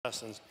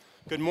Lessons.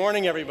 Good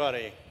morning,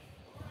 everybody.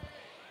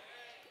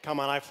 Come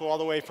on, I flew all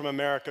the way from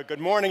America. Good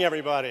morning,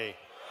 everybody.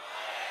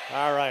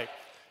 All right.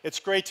 It's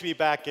great to be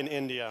back in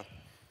India.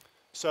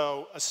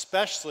 So,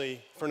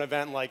 especially for an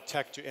event like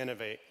Tech to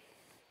Innovate.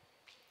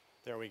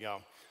 There we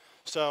go.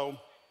 So,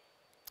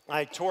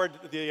 I toured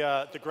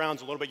the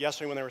grounds a little bit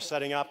yesterday when they were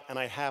setting up, and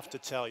I have to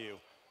tell you,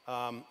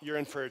 you're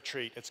in for a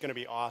treat. It's going to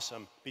be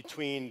awesome.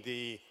 Between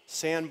the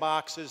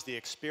sandboxes, the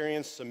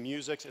experience, the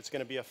music, it's going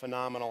to be a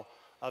phenomenal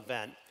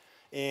event.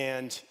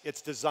 And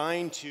it's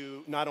designed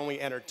to not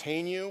only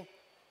entertain you,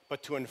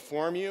 but to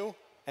inform you,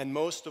 and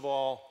most of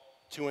all,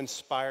 to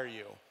inspire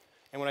you.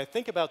 And when I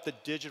think about the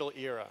digital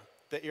era,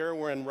 the era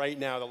we're in right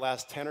now, the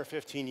last 10 or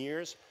 15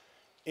 years,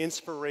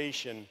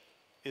 inspiration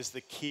is the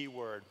key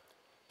word.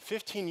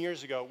 15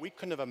 years ago, we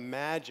couldn't have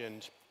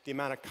imagined the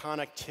amount of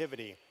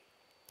connectivity,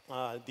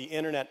 the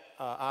internet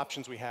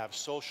options we have,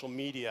 social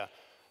media,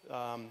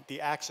 the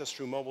access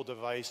through mobile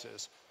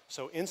devices.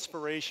 So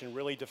inspiration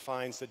really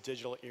defines the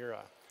digital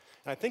era.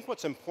 And I think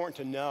what's important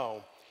to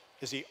know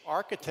is the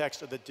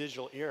architects of the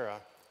digital era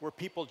were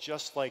people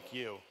just like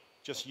you,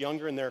 just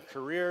younger in their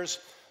careers.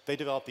 They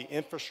developed the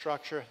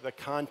infrastructure, the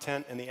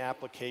content, and the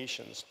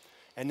applications.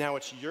 And now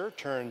it's your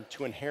turn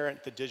to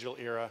inherit the digital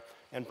era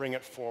and bring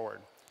it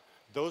forward.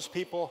 Those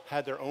people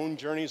had their own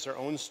journeys, their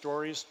own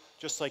stories,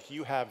 just like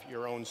you have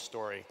your own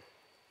story.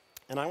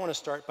 And I want to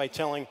start by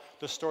telling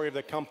the story of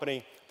the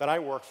company that I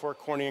work for,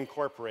 Corning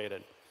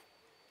Incorporated.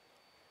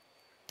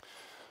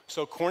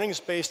 So Corning's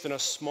based in a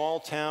small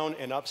town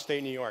in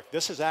upstate New York.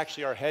 This is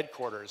actually our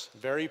headquarters,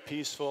 very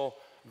peaceful,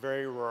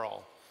 very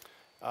rural.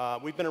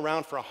 We've been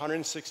around for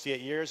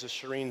 168 years, as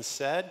Shireen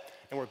said,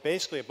 and we're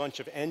basically a bunch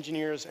of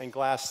engineers and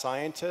glass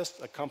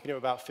scientists, a company of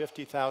about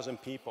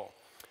 50,000 people.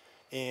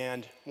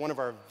 And one of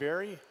our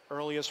very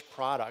earliest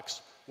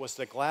products was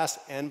the glass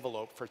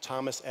envelope for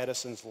Thomas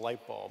Edison's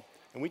light bulb.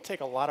 And we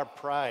take a lot of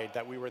pride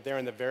that we were there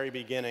in the very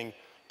beginning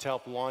to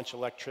help launch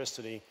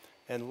electricity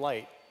and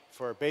light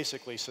for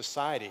basically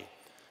society.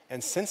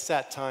 And since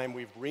that time,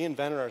 we've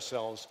reinvented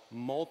ourselves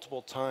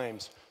multiple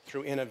times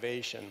through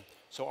innovation.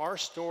 So our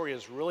story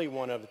is really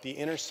one of the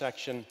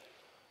intersection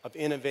of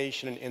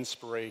innovation and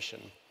inspiration.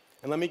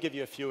 And let me give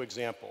you a few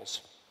examples.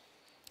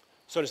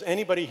 So does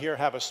anybody here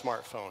have a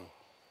smartphone?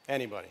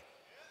 Anybody?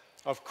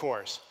 Of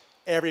course,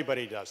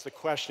 everybody does. The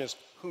question is,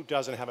 who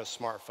doesn't have a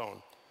smartphone?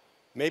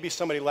 Maybe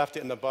somebody left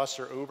it in the bus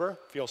or Uber,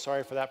 feel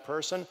sorry for that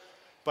person,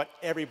 but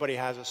everybody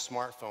has a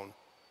smartphone.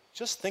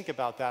 Just think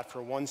about that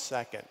for 1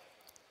 second.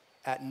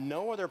 At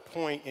no other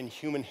point in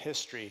human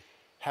history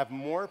have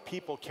more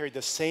people carried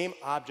the same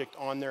object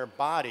on their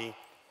body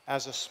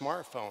as a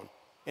smartphone.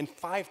 In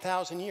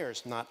 5,000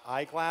 years, not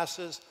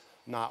eyeglasses,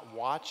 not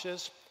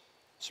watches.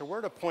 So we're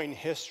at a point in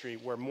history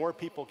where more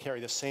people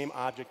carry the same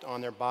object on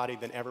their body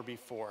than ever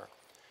before.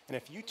 And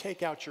if you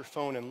take out your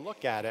phone and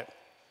look at it,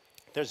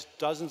 there's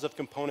dozens of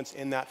components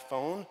in that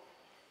phone.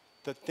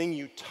 The thing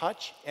you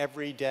touch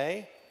every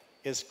day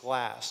is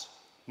glass.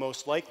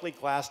 Most likely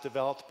glass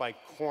developed by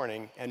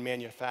Corning and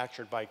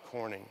manufactured by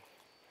Corning.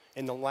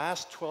 In the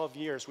last 12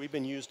 years, we've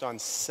been used on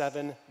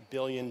 7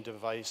 billion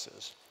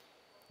devices.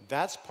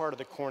 That's part of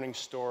the Corning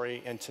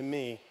story, and to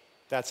me,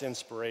 that's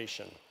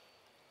inspiration.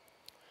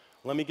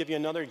 Let me give you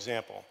another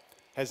example.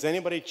 Has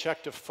anybody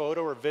checked a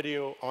photo or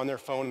video on their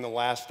phone in the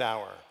last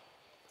hour?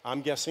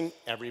 I'm guessing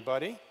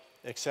everybody,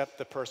 except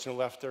the person who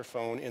left their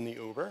phone in the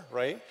Uber,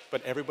 right?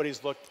 But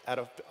everybody's looked at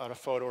a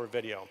photo or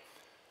video.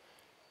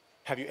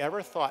 Have you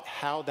ever thought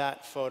how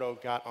that photo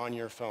got on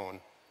your phone?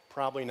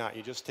 Probably not.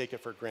 You just take it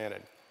for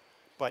granted.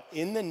 But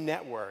in the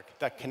network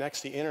that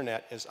connects the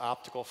internet is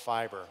optical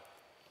fiber.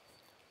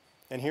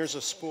 And here's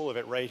a spool of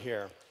it right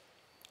here.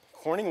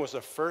 Corning was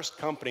the first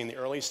company in the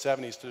early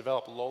 70s to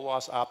develop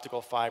low-loss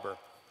optical fiber.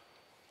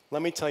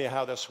 Let me tell you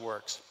how this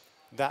works.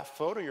 That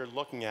photo you're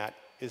looking at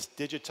is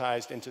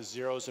digitized into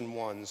zeros and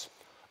ones.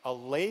 A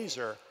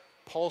laser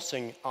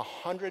pulsing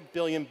 100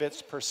 billion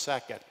bits per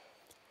second.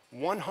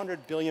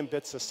 100 billion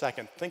bits a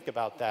second, think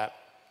about that,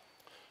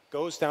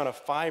 goes down a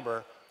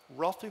fiber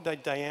roughly the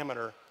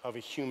diameter of a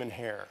human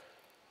hair.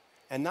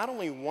 And not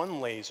only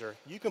one laser,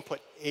 you can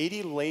put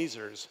 80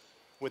 lasers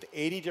with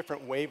 80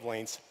 different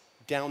wavelengths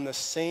down the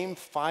same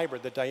fiber,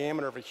 the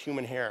diameter of a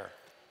human hair,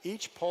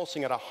 each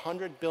pulsing at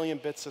 100 billion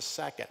bits a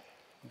second.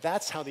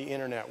 That's how the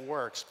internet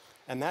works,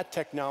 and that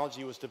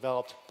technology was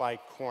developed by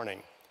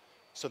Corning.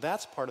 So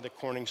that's part of the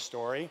Corning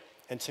story,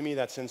 and to me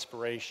that's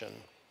inspiration.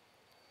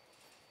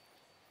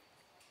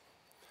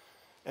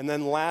 And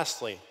then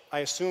lastly, I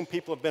assume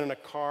people have been in a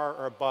car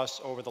or a bus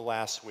over the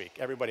last week.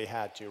 Everybody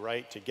had to,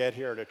 right, to get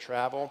here, to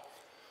travel.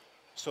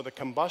 So the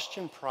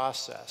combustion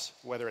process,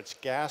 whether it's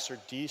gas or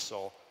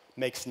diesel,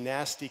 makes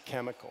nasty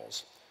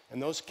chemicals.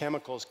 And those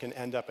chemicals can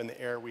end up in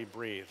the air we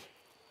breathe.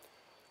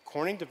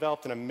 Corning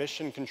developed an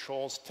emission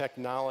controls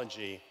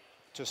technology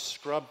to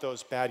scrub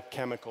those bad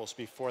chemicals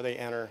before they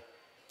enter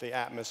the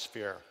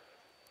atmosphere.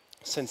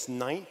 Since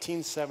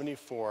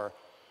 1974,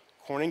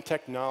 Corning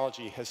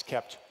technology has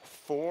kept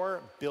 4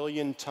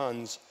 billion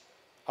tons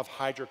of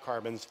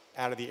hydrocarbons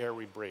out of the air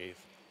we breathe.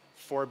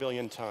 4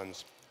 billion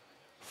tons.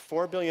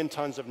 4 billion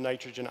tons of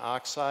nitrogen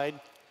oxide,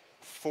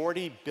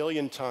 40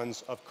 billion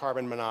tons of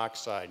carbon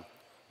monoxide.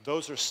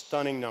 Those are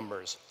stunning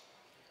numbers.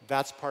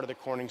 That's part of the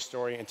Corning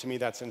story, and to me,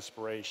 that's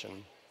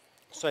inspiration.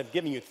 So I've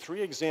given you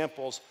 3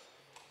 examples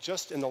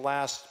just in the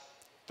last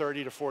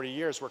 30 to 40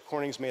 years where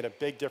Corning's made a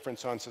big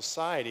difference on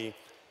society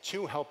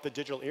to help the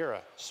digital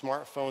era,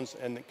 smartphones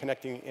and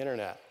connecting the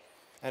internet.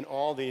 And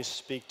all these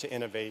speak to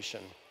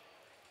innovation.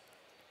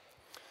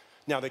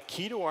 Now, the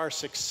key to our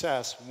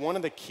success, one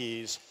of the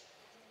keys,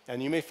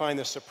 and you may find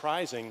this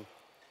surprising,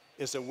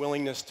 is a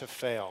willingness to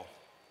fail.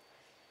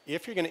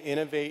 If you're going to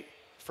innovate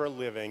for a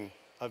living,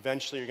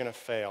 eventually you're going to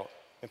fail.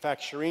 In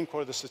fact, Shireen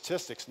quoted the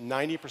statistics,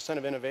 90%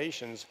 of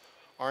innovations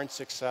aren't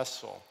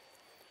successful.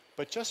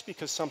 But just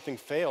because something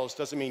fails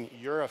doesn't mean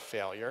you're a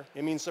failure.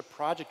 It means the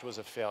project was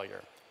a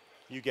failure.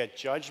 You get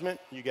judgment,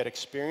 you get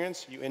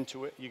experience,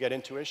 you get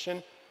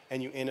intuition,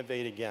 and you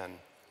innovate again.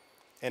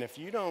 And if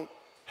you don't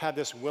have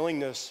this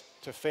willingness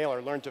to fail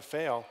or learn to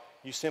fail,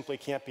 you simply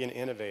can't be an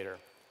innovator.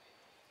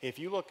 If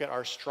you look at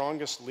our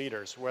strongest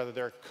leaders, whether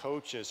they're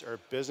coaches or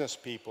business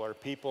people or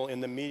people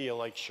in the media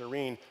like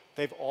Shireen,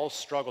 they've all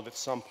struggled at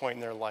some point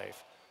in their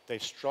life.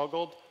 They've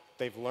struggled,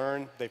 they've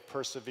learned, they've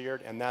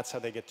persevered, and that's how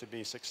they get to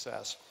be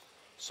success.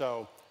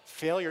 So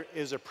failure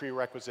is a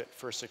prerequisite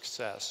for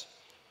success.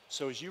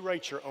 So as you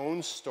write your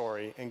own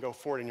story and go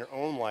forward in your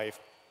own life,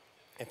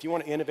 if you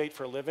want to innovate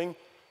for a living,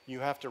 you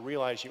have to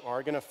realize you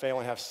are going to fail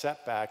and have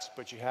setbacks,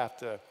 but you have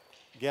to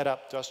get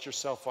up, dust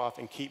yourself off,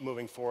 and keep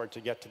moving forward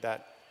to get to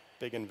that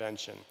big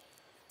invention.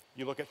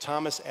 You look at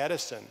Thomas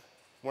Edison,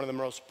 one of the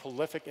most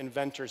prolific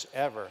inventors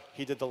ever.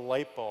 He did the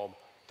light bulb,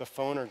 the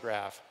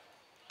phonograph,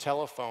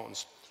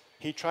 telephones.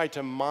 He tried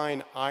to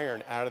mine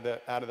iron out of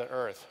the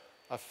earth,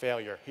 a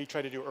failure. He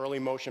tried to do early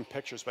motion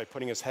pictures by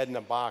putting his head in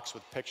a box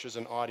with pictures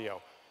and audio.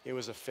 It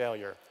was a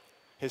failure.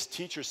 His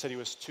teacher said he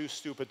was too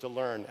stupid to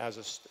learn as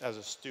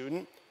a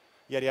student,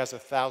 yet he has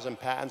 1,000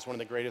 patents, one of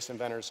the greatest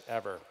inventors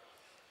ever.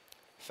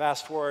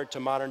 Fast forward to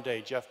modern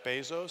day Jeff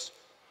Bezos.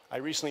 I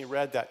recently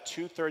read that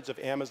 2/3 of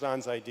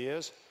Amazon's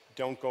ideas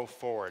don't go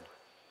forward,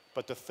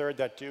 but the third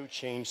that do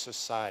change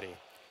society.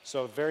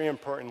 So a very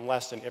important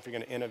lesson if you're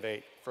going to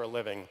innovate for a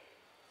living.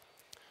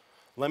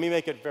 Let me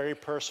make it very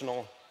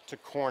personal to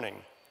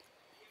Corning,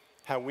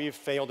 how we've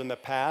failed in the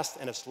past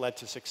and it's led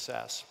to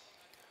success.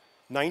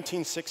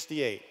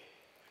 1968,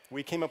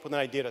 we came up with an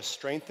idea to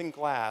strengthen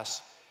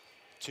glass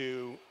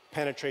to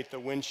penetrate the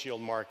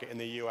windshield market in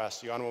the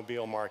US, the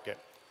automobile market.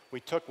 We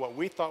took what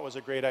we thought was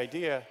a great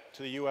idea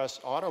to the US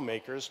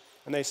automakers,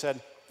 and they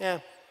said,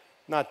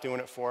 not doing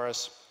it for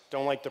us.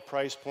 Don't like the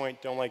price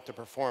point, don't like the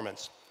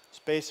performance. It's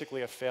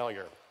basically a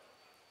failure.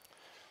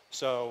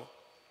 So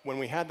when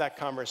we had that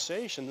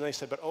conversation, they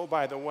said, but oh,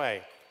 by the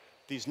way,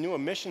 these new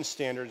emission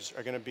standards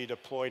are going to be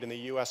deployed in the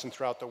US and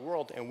throughout the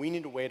world, and we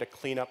need a way to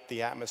clean up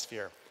the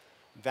atmosphere.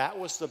 That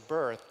was the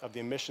birth of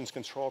the emissions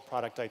control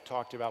product I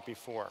talked about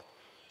before.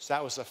 So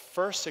that was the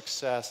first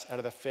success out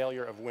of the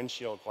failure of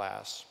windshield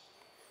glass.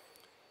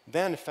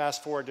 Then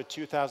fast forward to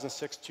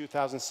 2006,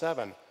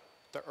 2007.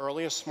 The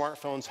earliest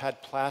smartphones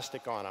had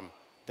plastic on them.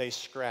 They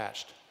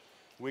scratched.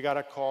 We got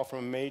a call from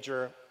a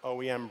major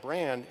OEM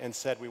brand and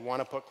said, we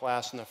want to put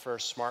glass in the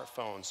first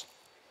smartphones.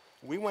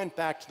 We went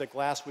back to the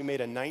glass we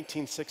made in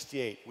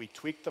 1968. We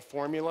tweaked the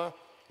formula,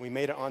 we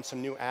made it on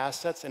some new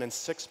assets, and in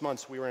 6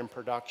 months we were in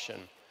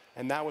production.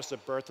 And that was the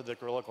birth of the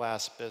Gorilla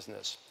Glass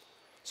business.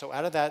 So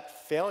out of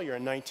that failure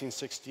in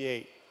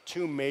 1968,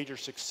 2 major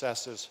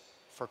successes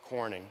for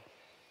Corning.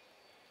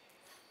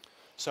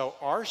 So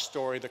our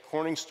story, the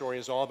Corning story,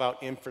 is all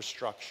about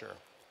infrastructure.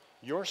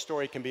 Your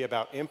story can be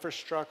about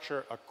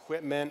infrastructure,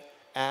 equipment,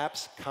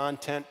 apps,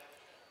 content.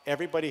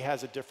 Everybody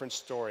has a different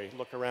story.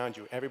 Look around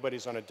you.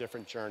 Everybody's on a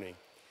different journey.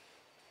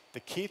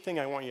 The key thing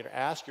I want you to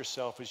ask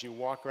yourself as you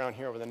walk around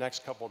here over the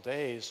next couple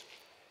days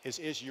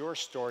is your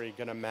story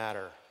going to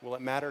matter? Will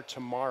it matter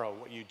tomorrow,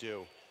 what you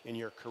do in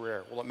your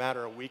career? Will it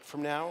matter a week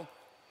from now,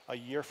 a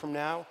year from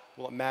now?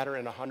 Will it matter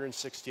in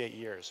 168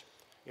 years?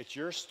 It's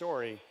your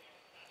story.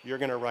 You're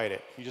going to write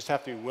it. You just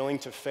have to be willing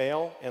to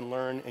fail and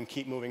learn and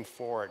keep moving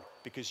forward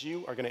because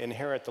you are going to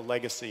inherit the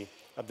legacy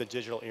of the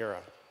digital era.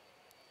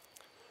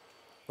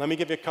 Let me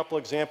give you a couple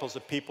examples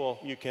of people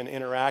you can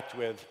interact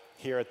with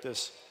here at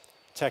this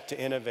Tech to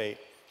Innovate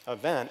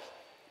event.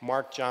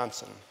 Mark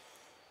Johnson.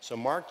 So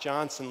Mark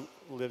Johnson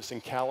lives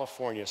in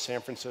California,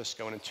 San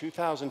Francisco, and in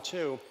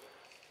 2002,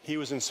 he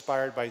was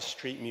inspired by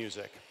street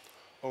music.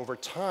 Over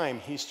time,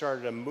 he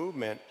started a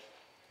movement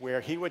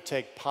where he would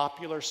take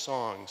popular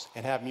songs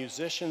and have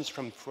musicians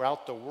from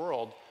throughout the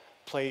world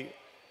play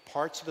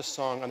parts of the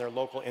song on their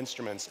local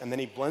instruments, and then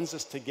he blends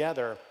this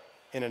together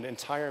in an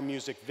entire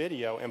music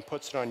video and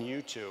puts it on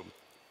YouTube.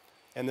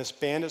 And this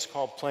band is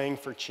called Playing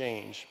for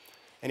Change.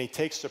 And he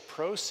takes the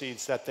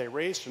proceeds that they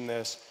raise from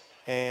this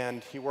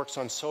and he works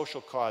on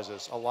social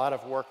causes, a lot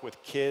of work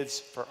with kids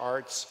for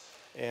arts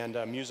and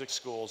music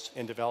schools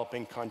in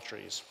developing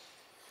countries.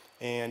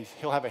 And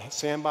he'll have a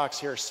sandbox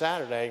here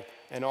Saturday,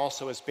 and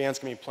also his band's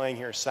going to be playing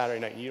here Saturday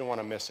night, and you don't want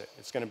to miss it.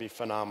 It's going to be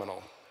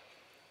phenomenal.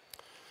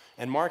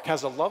 And Mark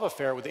has a love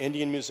affair with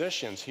Indian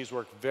musicians. He's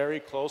worked very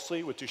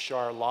closely with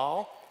Tushar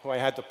Lal, who I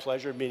had the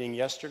pleasure of meeting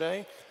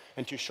yesterday.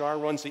 And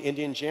Tushar runs the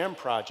Indian Jam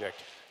Project,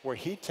 where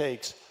he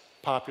takes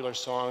popular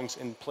songs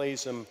and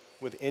plays them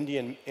with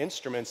Indian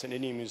instruments and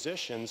Indian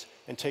musicians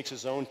and takes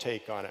his own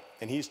take on it.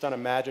 And he's done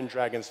Imagine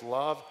Dragons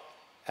Love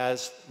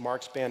as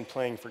Mark's band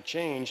Playing for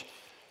Change,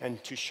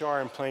 and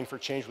Tushar and Playing for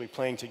Change will be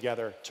playing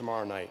together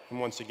tomorrow night. And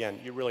once again,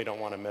 you really don't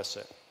want to miss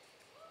it.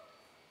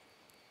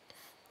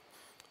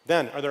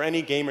 Then, are there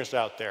any gamers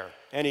out there?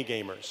 Any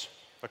gamers?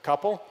 A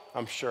couple?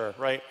 I'm sure,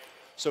 right?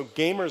 So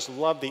gamers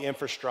love the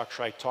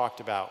infrastructure I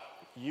talked about.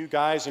 You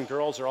guys and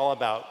girls are all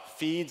about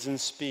feeds and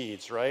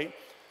speeds, right?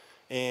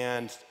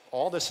 And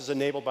all this is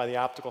enabled by the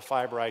optical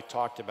fiber I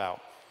talked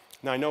about.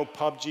 Now, I know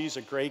PUBG is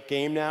a great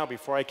game now.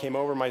 Before I came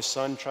over, my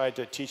son tried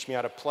to teach me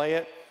how to play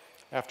it.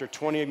 After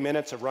 20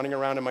 minutes of running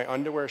around in my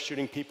underwear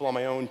shooting people on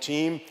my own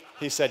team,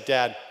 he said,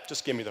 "Dad,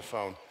 just give me the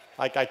phone.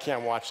 I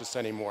can't watch this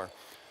anymore."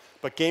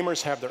 But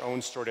gamers have their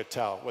own story to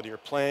tell, whether you're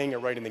playing or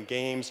writing the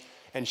games.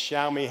 And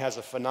Xiaomi has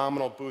a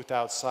phenomenal booth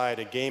outside,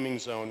 a gaming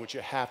zone, which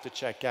you have to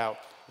check out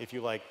if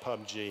you like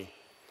PUBG.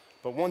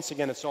 But once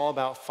again, it's all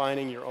about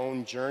finding your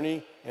own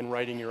journey and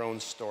writing your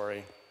own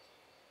story.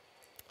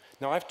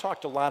 Now, I've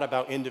talked a lot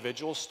about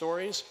individual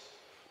stories,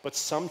 but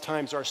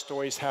sometimes our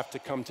stories have to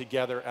come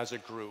together as a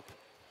group.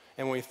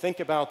 And when we think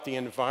about the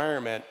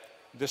environment,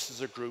 this is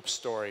a group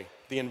story.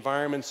 The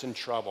environment's in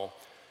trouble.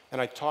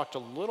 And I talked a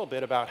little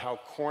bit about how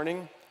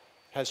Corning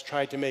has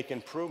tried to make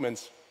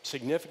improvements,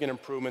 significant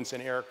improvements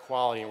in air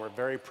quality, and we're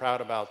very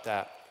proud about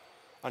that.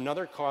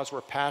 Another cause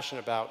we're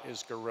passionate about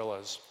is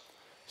gorillas.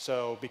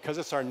 So because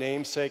it's our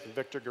namesake,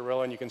 Victor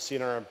Gorilla, and you can see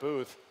it in our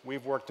booth,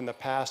 we've worked in the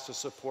past to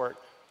support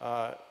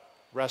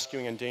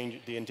rescuing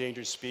the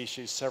endangered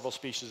species. Several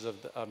species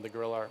of the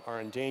gorilla are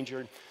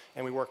endangered,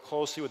 and we work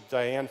closely with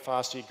Diane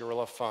Fossey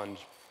Gorilla Fund.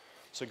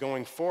 So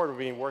going forward, we'll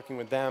be working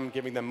with them,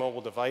 giving them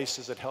mobile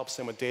devices that helps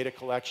them with data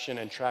collection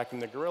and tracking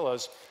the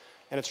gorillas,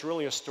 and it's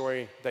really a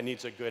story that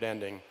needs a good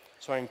ending.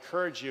 So I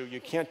encourage you, you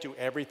can't do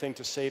everything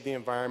to save the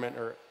environment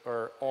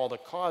or all the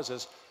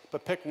causes,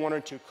 but pick one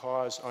or two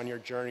causes on your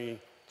journey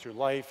through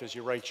life as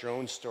you write your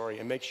own story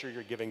and make sure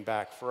you're giving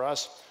back. For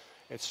us,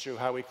 it's through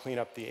how we clean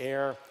up the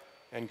air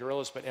and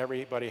gorillas, but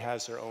everybody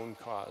has their own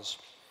cause.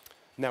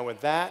 Now with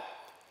that,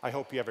 I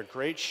hope you have a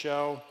great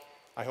show.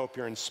 I hope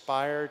you're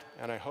inspired,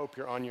 and I hope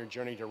you're on your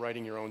journey to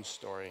writing your own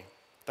story.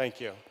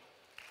 Thank you.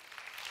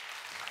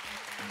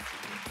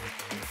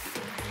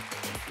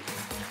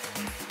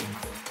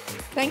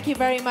 Thank you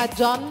very much,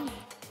 John.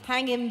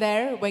 Hang in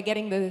there. We're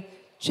getting the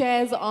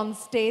chairs on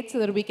stage so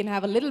that we can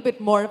have a little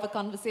bit more of a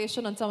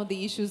conversation on some of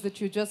the issues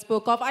that you just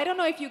spoke of. I don't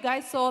know if you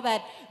guys saw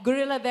that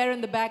gorilla there in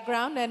the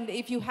background, and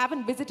if you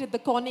haven't visited the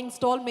Corning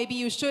stall, maybe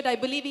you should. I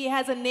believe he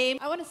has a name.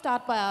 I want to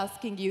start by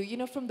asking you, you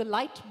know, from the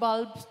light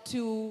bulb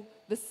to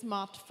the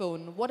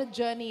smartphone, what a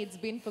journey it's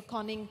been for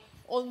Corning,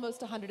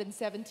 almost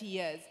 170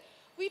 years.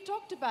 We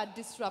talked about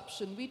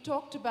disruption. We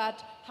talked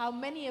about how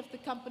many of the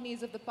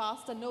companies of the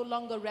past are no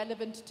longer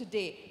relevant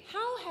today.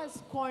 How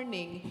has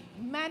Corning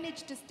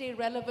managed to stay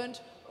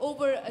relevant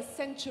over a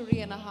century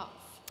and a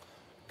half?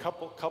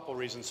 Couple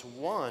reasons.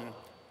 One,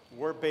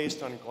 we're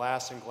based on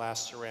glass and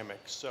glass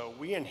ceramics. So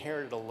we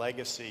inherited a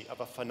legacy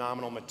of a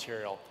phenomenal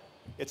material.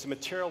 It's a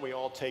material we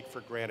all take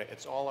for granted.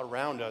 It's all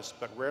around us,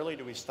 but rarely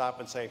do we stop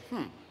and say,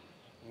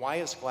 why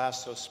is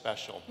glass so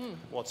special?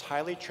 Well, it's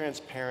highly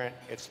transparent,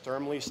 it's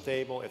thermally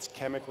stable, it's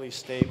chemically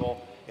stable,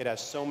 it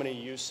has so many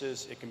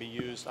uses. It can be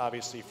used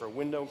obviously for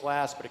window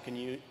glass, but it can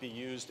be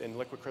used in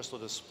liquid crystal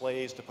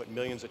displays to put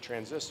millions of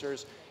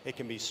transistors. It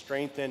can be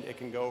strengthened, it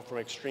can go from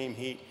extreme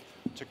heat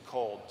to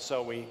cold.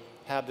 So we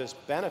have this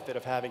benefit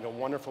of having a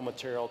wonderful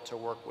material to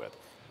work with.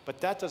 But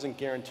that doesn't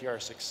guarantee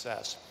our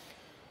success.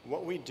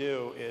 What we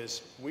do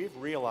is we've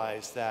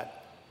realized that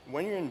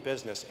when you're in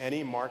business,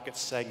 any market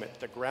segment,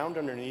 the ground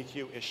underneath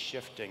you is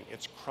shifting,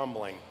 it's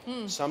crumbling.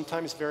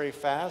 Sometimes very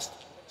fast,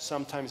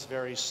 sometimes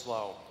very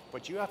slow.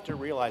 But you have to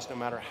realize no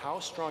matter how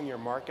strong your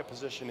market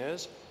position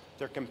is,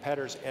 there are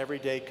competitors every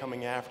day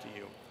coming after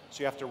you.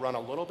 So you have to run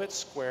a little bit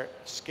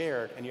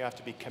scared, and you have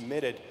to be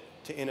committed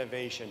to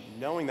innovation,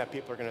 knowing that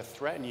people are going to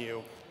threaten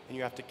you, and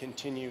you have to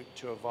continue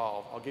to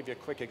evolve. I'll give you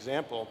a quick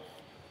example.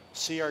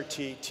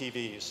 Crt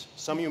Tvs.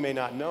 Some of you may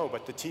not know,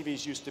 but the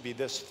TVs used to be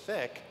this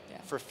thick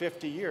for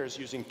 50 years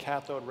using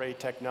cathode ray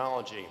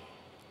technology.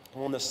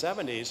 Well, in the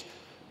 70s,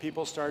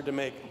 people started to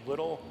make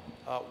little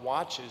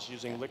watches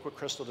using liquid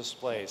crystal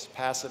displays,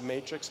 passive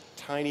matrix,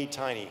 tiny,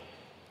 tiny.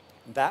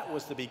 That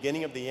was the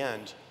beginning of the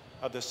end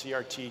of the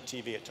Crt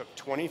TV. It took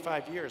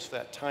 25 years for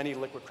that tiny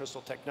liquid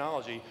crystal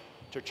technology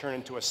to turn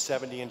into a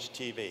 70-inch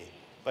TV,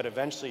 but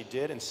eventually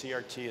did, and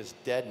Crt is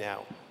dead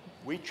now.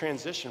 We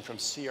transitioned from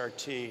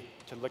Crt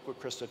to liquid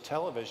crystal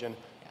television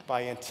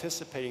by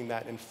anticipating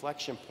that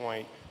inflection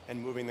point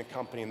and moving the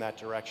company in that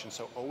direction.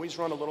 So always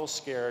run a little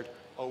scared,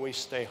 always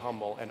stay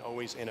humble, and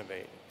always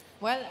innovate.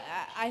 Well,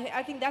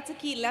 I think that's a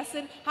key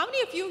lesson. How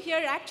many of you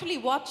here actually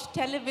watch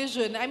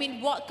television? I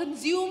mean,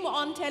 consume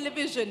on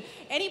television?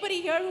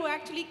 Anybody here who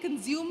actually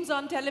consumes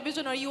on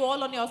television, or are you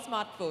all on your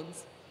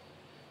smartphones?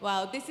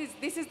 Wow, this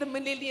is the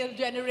millennial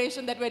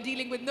generation that we're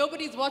dealing with.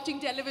 Nobody's watching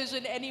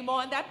television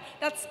anymore, and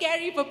that's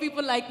scary for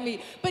people like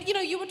me. But you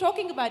know, you were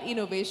talking about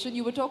innovation,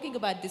 you were talking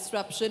about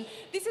disruption.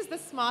 This is the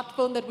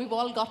smartphone that we've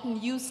all gotten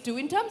used to.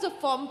 In terms of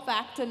form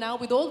factor now,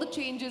 with all the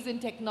changes in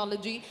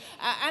technology,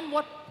 and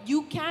what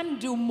you can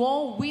do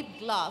more with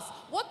glass,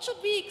 what should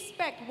we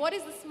expect? What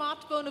is the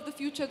smartphone of the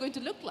future going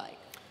to look like?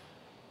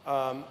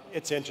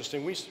 It's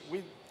interesting. We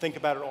think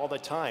about it all the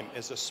time.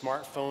 Is the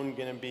smartphone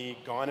going to be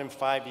gone in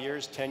 5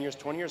 years, 10 years,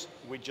 20 years?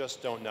 We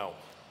just don't know.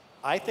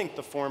 I think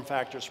the form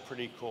factor is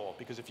pretty cool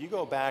because if you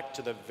go back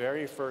to the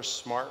very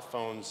first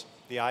smartphones,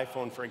 the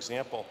iPhone, for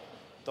example,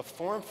 the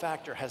form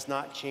factor has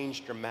not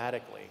changed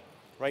dramatically,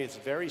 right? It's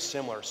very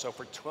similar. So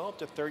for 12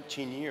 to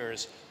 13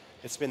 years,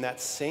 it's been that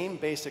same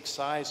basic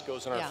size,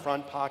 goes in our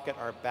front pocket,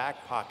 our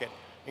back pocket,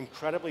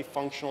 incredibly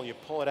functional. You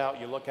pull it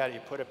out, you look at it, you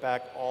put it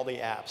back, all the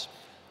apps.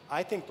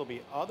 I think there'll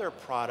be other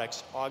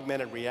products,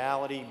 augmented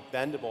reality,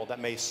 bendable, that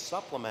may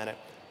supplement it,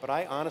 but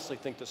I honestly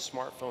think the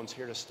smartphone's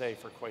here to stay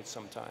for quite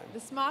some time. The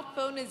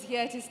smartphone is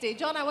here to stay.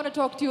 John, I want to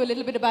talk to you a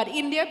little bit about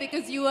India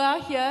because you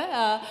are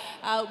here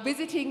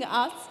visiting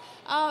us.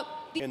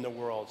 In the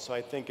world, so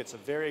I think it's a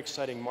very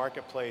exciting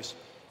marketplace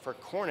for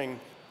Corning.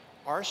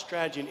 Our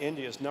strategy in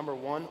India is, number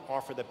one,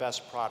 offer the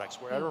best products.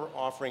 Wherever we're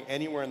offering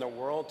anywhere in the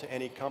world to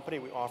any company,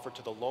 we offer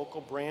to the local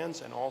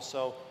brands and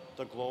also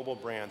the global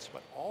brands,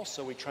 but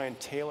also we try and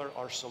tailor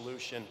our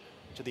solution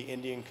to the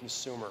Indian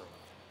consumer.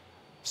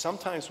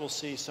 Sometimes we'll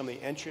see some of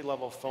the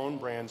entry-level phone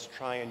brands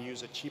try and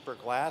use a cheaper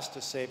glass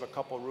to save a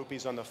couple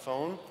rupees on the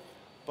phone,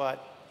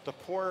 but the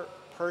poor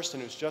person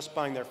who's just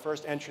buying their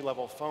first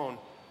entry-level phone,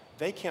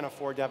 they can't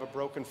afford to have a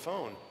broken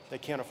phone. They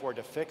can't afford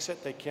to fix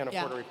it. They can't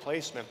afford a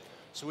replacement.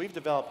 So we've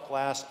developed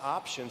glass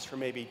options for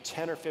maybe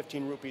 10 or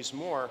 15 rupees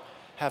more,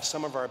 have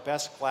some of our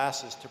best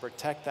glasses to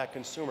protect that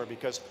consumer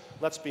because,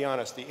 let's be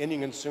honest, the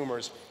Indian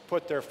consumers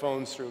put their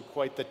phones through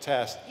quite the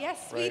test.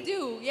 Yes, right? we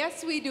do.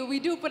 Yes, we do. We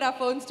do put our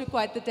phones to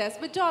quite the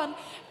test. But John,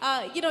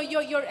 you know,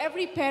 you're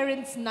every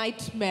parent's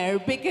nightmare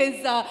because,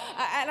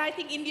 and I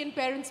think Indian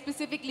parents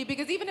specifically,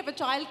 because even if a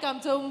child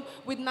comes home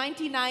with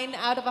 99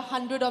 out of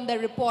 100 on their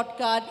report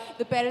card,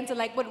 the parents are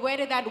like, but where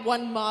did that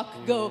 1 mark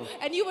go?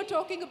 And you were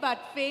talking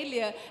about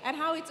failure and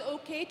how it's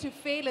okay to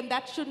fail and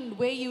that shouldn't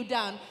weigh you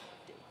down.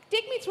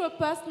 Take me through a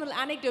personal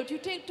anecdote. You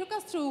took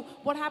us through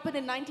what happened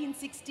in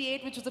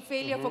 1968, which was a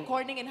failure for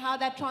Corning, and how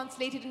that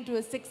translated into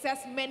a success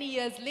many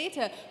years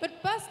later.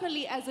 But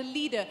personally, as a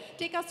leader,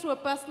 take us through a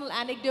personal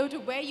anecdote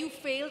of where you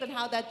failed and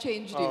how that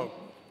changed you. Oh,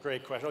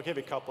 great question. I'll give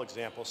you a couple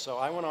examples. So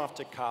I went off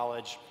to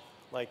college,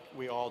 like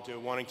we all do,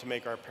 wanting to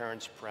make our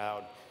parents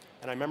proud.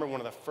 And I remember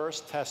one of the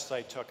first tests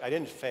I took, I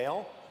didn't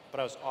fail,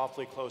 but I was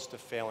awfully close to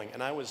failing,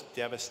 and I was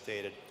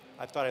devastated.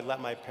 I thought I'd let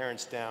my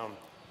parents down.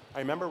 I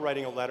remember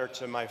writing a letter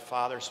to my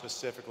father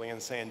specifically and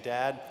saying,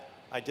 Dad,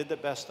 I did the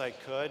best I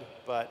could,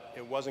 but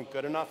it wasn't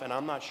good enough, and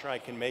I'm not sure I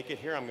can make it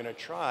here. I'm going to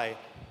try,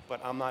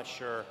 but I'm not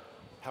sure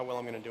how well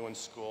I'm going to do in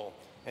school.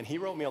 And he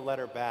wrote me a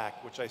letter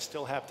back, which I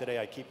still have today.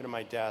 I keep it in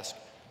my desk.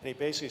 And he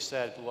basically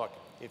said, look,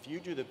 if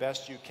you do the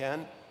best you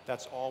can,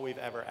 that's all we've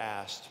ever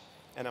asked.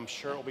 And I'm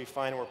sure it'll be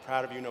fine, and we're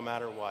proud of you no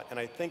matter what. And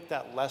I think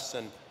that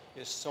lesson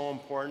is so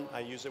important.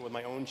 I use it with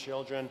my own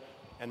children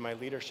and my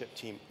leadership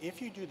team.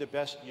 If you do the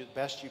best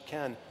you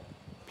can,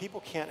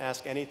 people can't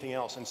ask anything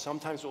else. And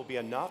sometimes it will be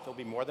enough, it'll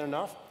be more than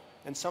enough,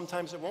 and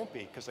sometimes it won't be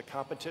because the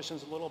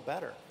competition's a little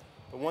better.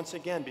 But once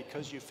again,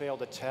 because you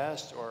failed a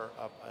test or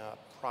a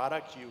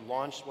product you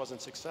launched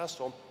wasn't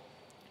successful,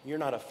 you're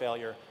not a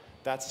failure.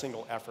 That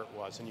single effort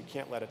was, and you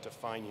can't let it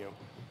define you.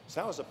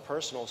 So that was a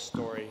personal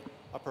story.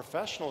 A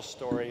professional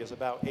story is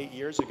about 8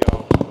 years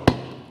ago.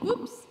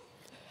 Oops.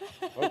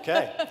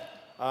 Okay.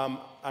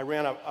 I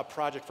ran a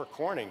project for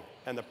Corning,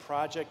 and the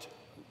project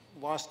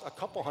lost a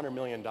couple $100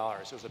 million.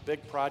 It was a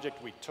big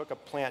project. We took a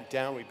plant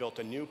down. We built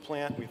a new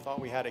plant. We thought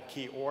we had a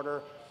key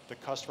order. The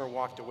customer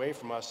walked away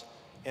from us,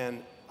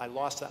 and I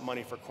lost that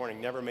money for Corning,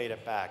 never made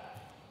it back.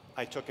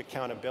 I took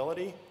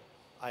accountability.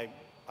 I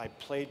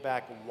played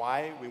back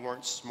why we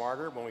weren't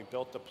smarter when we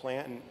built the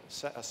plant and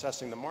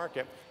assessing the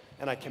market,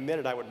 and I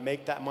committed I would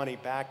make that money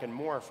back and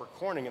more for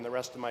Corning in the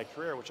rest of my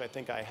career, which I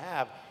think I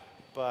have.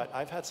 But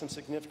I've had some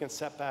significant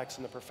setbacks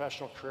in the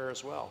professional career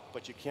as well.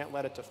 But you can't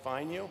let it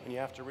define you, and you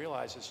have to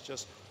realize it's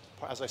just,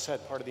 as I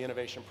said, part of the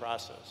innovation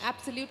process.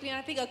 Absolutely, and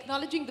I think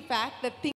acknowledging the fact that things